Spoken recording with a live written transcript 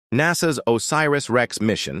NASA's OSIRIS-REx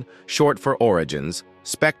mission, short for Origins,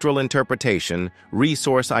 Spectral Interpretation,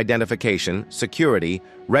 Resource Identification, Security,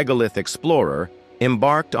 Regolith Explorer,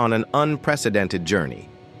 embarked on an unprecedented journey.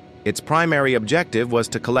 Its primary objective was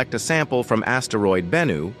to collect a sample from asteroid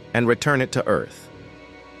Bennu and return it to Earth.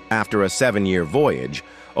 After a 7-year voyage,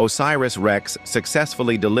 OSIRIS-REx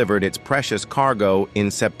successfully delivered its precious cargo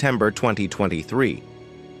in September 2023.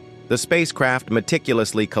 The spacecraft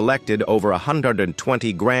meticulously collected over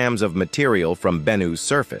 120 grams of material from Bennu's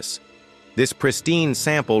surface. This pristine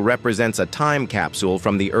sample represents a time capsule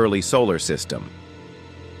from the early solar system.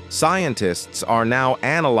 Scientists are now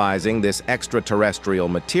analyzing this extraterrestrial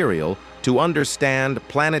material to understand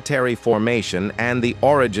planetary formation and the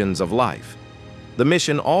origins of life. The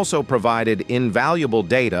mission also provided invaluable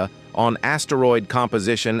data on asteroid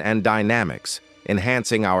composition and dynamics,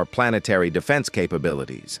 enhancing our planetary defense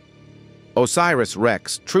capabilities.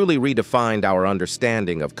 OSIRIS-REx truly redefined our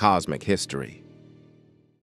understanding of cosmic history.